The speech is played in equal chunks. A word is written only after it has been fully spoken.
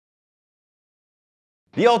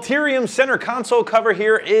The Alterum center console cover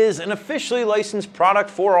here is an officially licensed product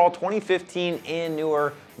for all 2015 and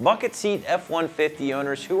newer bucket seat F-150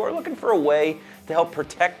 owners who are looking for a way to help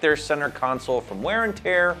protect their center console from wear and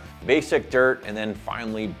tear, basic dirt, and then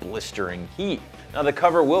finally blistering heat. Now the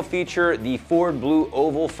cover will feature the Ford blue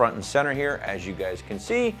oval front and center here, as you guys can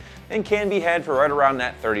see, and can be had for right around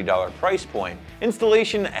that $30 price point.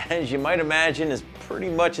 Installation, as you might imagine, is pretty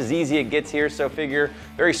much as easy as it gets here, so figure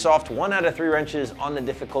very soft 1 out of 3 wrenches on the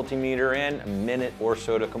difficulty meter and a minute or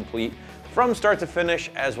so to complete from start to finish,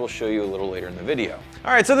 as we'll show you a little later in the video.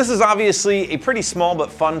 All right, so this is obviously a pretty small but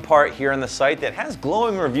fun part here on the site that has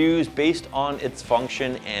glowing reviews based on its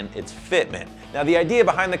function and its fitment. Now the idea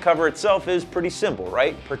behind the cover itself is pretty simple,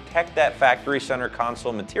 right? Protect that factory center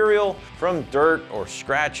console material from dirt or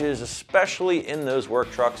scratches, especially in those work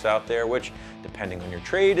trucks out there, which depending on your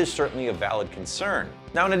trade is certainly a valid concern.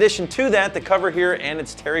 Now in addition to that, the cover here and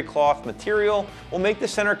its terry cloth material will make the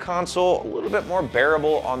center console a little bit more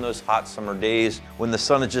bearable on those hot summer days when the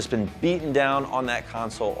sun has just been beating down on that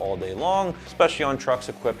console all day long, especially on trucks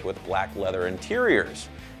equipped with black leather interiors.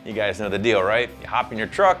 You guys know the deal, right? You hop in your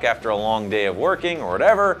truck after a long day of working or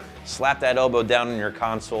whatever, slap that elbow down in your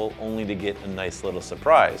console only to get a nice little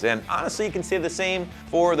surprise. And honestly, you can say the same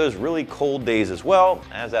for those really cold days as well,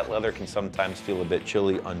 as that leather can sometimes feel a bit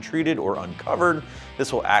chilly untreated or uncovered.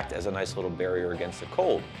 This will act as a nice little barrier against the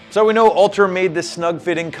cold. So we know Alterum made this snug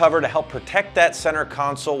fitting cover to help protect that center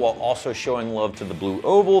console while also showing love to the blue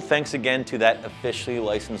oval, thanks again to that officially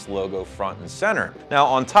licensed logo front and center. Now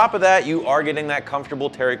on top of that, you are getting that comfortable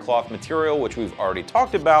terry cloth material, which we've already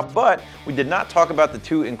talked about, but we did not talk about the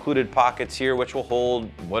 2 included pockets here, which will hold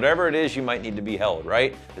whatever it is you might need to be held,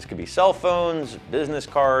 right? This could be cell phones, business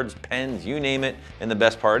cards, pens, you name it. And the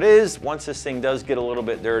best part is, once this thing does get a little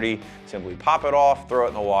bit dirty, simply pop it off, throw it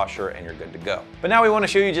in the washer, and you're good to go. But now we want to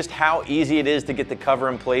show you just how easy it is to get the cover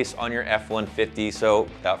in place on your F-150. So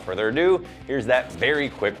without further ado, here's that very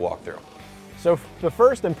quick walkthrough. So the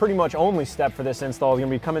first and pretty much only step for this install is going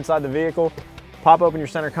to be come inside the vehicle, pop open your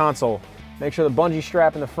center console. Make sure the bungee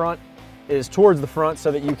strap in the front is towards the front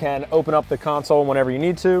so that you can open up the console whenever you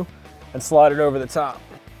need to and slide it over the top.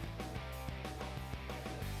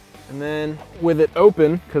 And then with it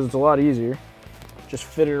open, because it's a lot easier, just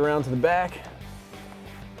fit it around to the back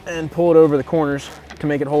and pull it over the corners to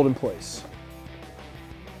make it hold in place.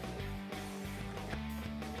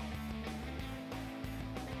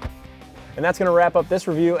 And that's going to wrap up this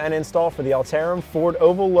review and install for the Alterum Ford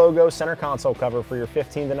Oval Logo center console cover for your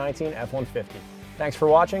 15 to 19 F-150. Thanks for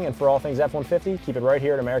watching, and for all things F-150, keep it right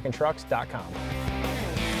here at AmericanTrucks.com.